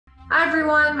Hi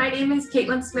everyone, my name is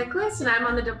Caitlin Smicklas and I'm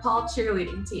on the DePaul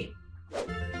cheerleading team.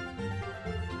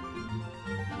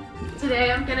 Today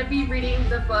I'm going to be reading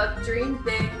the book Dream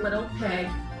Big, Little Pig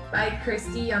by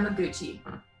Kristi Yamaguchi.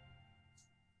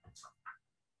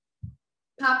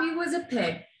 Poppy was a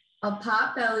pig, a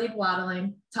pot-bellied,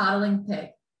 waddling, toddling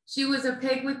pig. She was a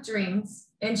pig with dreams,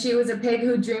 and she was a pig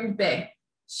who dreamed big.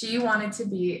 She wanted to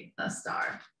be a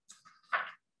star.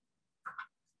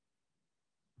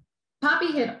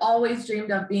 Poppy had always dreamed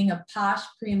of being a posh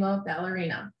prima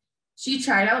ballerina. She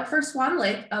tried out for Swan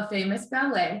Lake, a famous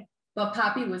ballet, but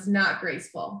Poppy was not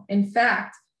graceful. In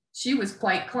fact, she was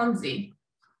quite clumsy.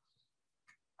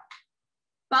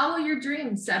 "Follow your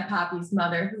dreams," said Poppy's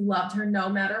mother, who loved her no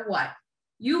matter what.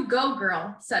 "You go,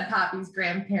 girl," said Poppy's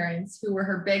grandparents, who were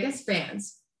her biggest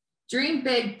fans. "Dream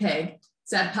big, pig,"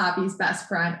 said Poppy's best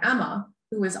friend, Emma,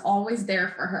 who was always there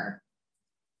for her.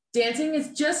 "Dancing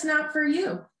is just not for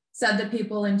you," said the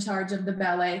people in charge of the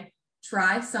ballet.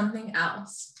 "Try something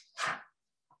else."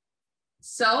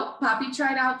 So Poppy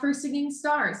tried out for Singing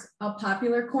Stars, a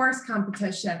popular chorus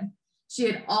competition. She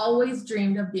had always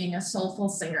dreamed of being a soulful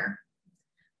singer.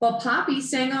 But Poppy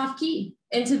sang off key,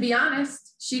 and to be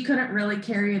honest, she couldn't really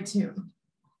carry a tune.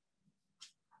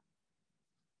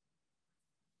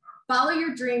 "Follow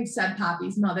your dreams," said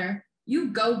Poppy's mother.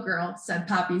 "You go, girl," said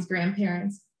Poppy's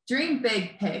grandparents. "Dream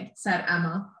big, pig," said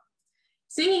Emma.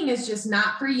 "Singing is just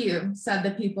not for you," said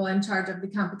the people in charge of the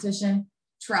competition.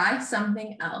 "Try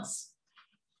something else."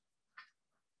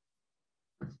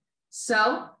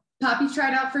 So Poppy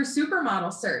tried out for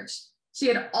supermodel search. She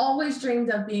had always dreamed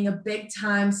of being a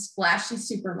big-time, splashy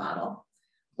supermodel.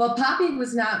 But Poppy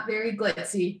was not very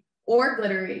glitzy or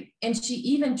glittery, and she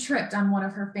even tripped on one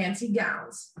of her fancy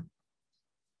gowns.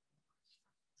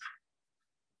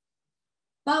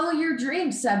 "Follow your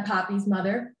dreams," said Poppy's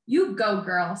mother. "You go,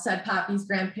 girl," said Poppy's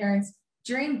grandparents.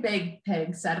 "Dream big,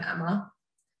 pig," said Emma.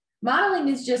 "Modeling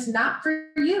is just not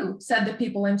for you," said the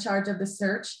people in charge of the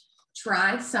search.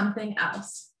 "Try something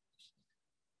else."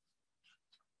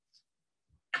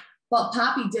 But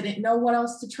Poppy didn't know what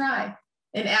else to try.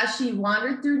 And as she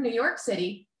wandered through New York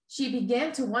City, she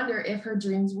began to wonder if her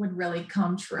dreams would really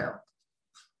come true.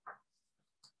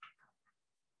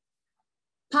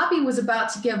 Poppy was about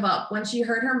to give up when she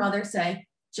heard her mother say,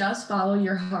 "Just follow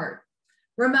your heart.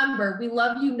 Remember, we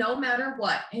love you no matter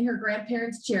what," and her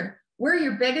grandparents cheer. "We're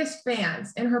your biggest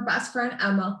fans," and her best friend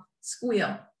Emma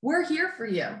squeal, "We're here for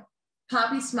you."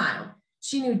 Poppy smiled.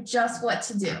 She knew just what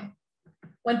to do.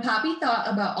 When Poppy thought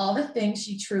about all the things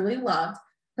she truly loved,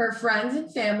 her friends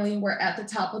and family were at the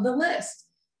top of the list.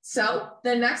 So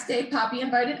the next day, Poppy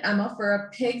invited Emma for a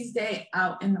pig's day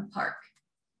out in the park.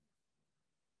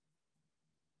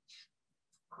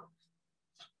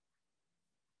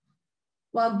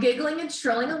 While giggling and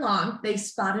shrilling along, they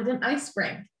spotted an ice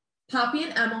spring. Poppy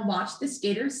and Emma watched the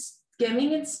skaters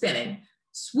skimming and spinning,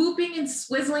 swooping and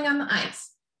swizzling on the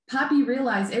ice. Poppy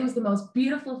realized it was the most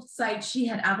beautiful sight she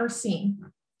had ever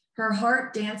seen. Her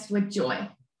heart danced with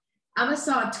joy. Emma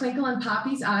saw a twinkle in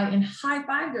Poppy's eye and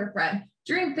high-fived her friend.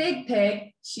 "Dream big,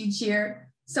 pig," she cheered.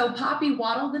 So Poppy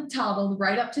waddled and toddled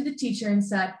right up to the teacher and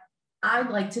said, "I'd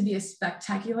like to be a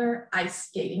spectacular ice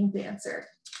skating dancer."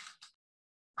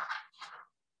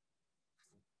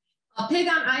 "A pig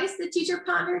on ice?" the teacher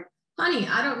pondered. "Honey,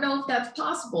 I don't know if that's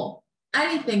possible."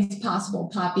 "Anything's possible,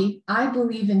 Poppy. I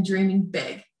believe in dreaming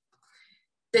big."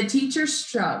 The teacher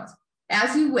shrugged.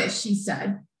 "As you wish," she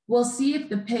said. "We'll see if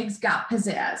the pig's got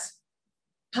pizzazz."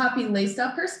 Poppy laced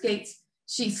up her skates.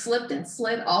 She slipped and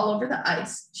slid all over the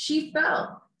ice. She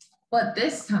fell, but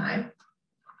this time,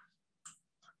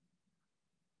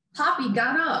 Poppy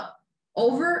got up.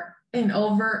 Over and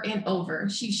over and over,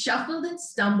 she shuffled and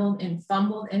stumbled and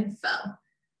fumbled and fell.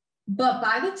 But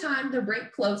by the time the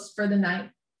rink closed for the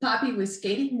night, Poppy was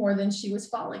skating more than she was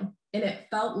falling, and it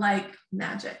felt like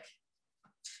magic.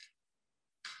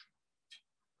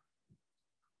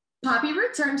 Poppy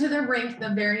returned to the rink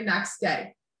the very next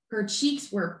day. Her cheeks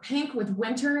were pink with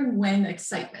winter and wind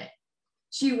excitement.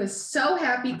 She was so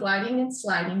happy gliding and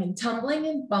sliding and tumbling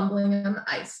and bumbling on the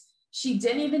ice. She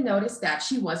didn't even notice that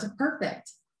she wasn't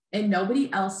perfect, and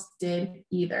nobody else did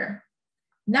either.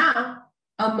 Now,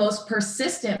 a most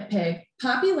persistent pig,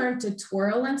 Poppy learned to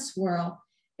twirl and swirl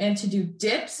and to do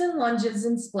dips and lunges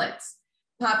and splits.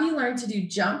 Poppy learned to do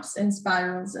jumps and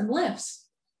spirals and lifts.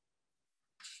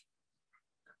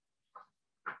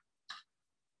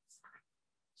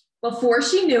 Before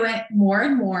she knew it, more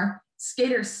and more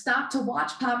skaters stopped to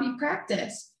watch Poppy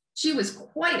practice. She was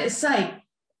quite a sight.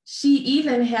 She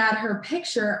even had her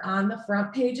picture on the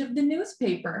front page of the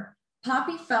newspaper.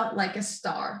 Poppy felt like a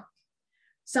star.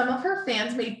 Some of her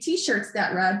fans made t-shirts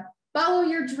that read, Follow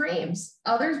your dreams.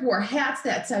 Others wore hats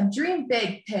that said dream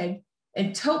big, pig,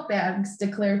 and tote bags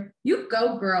declared, you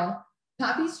go girl.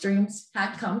 Poppy's dreams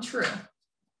had come true.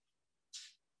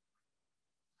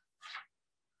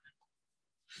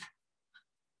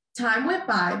 Time went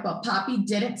by, but Poppy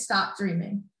didn't stop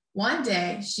dreaming. One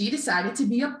day, she decided to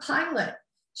be a pilot.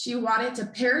 She wanted to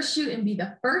parachute and be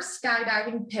the first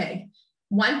skydiving pig.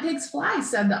 One pig's fly,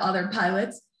 said the other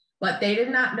pilots, but they did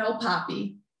not know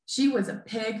Poppy. She was a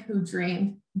pig who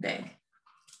dreamed big.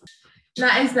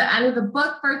 That is the end of the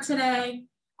book for today.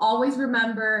 Always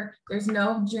remember, there's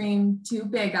no dream too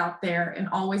big out there, and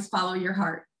always follow your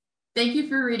heart. Thank you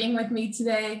for reading with me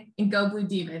today, and go Blue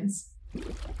Demons.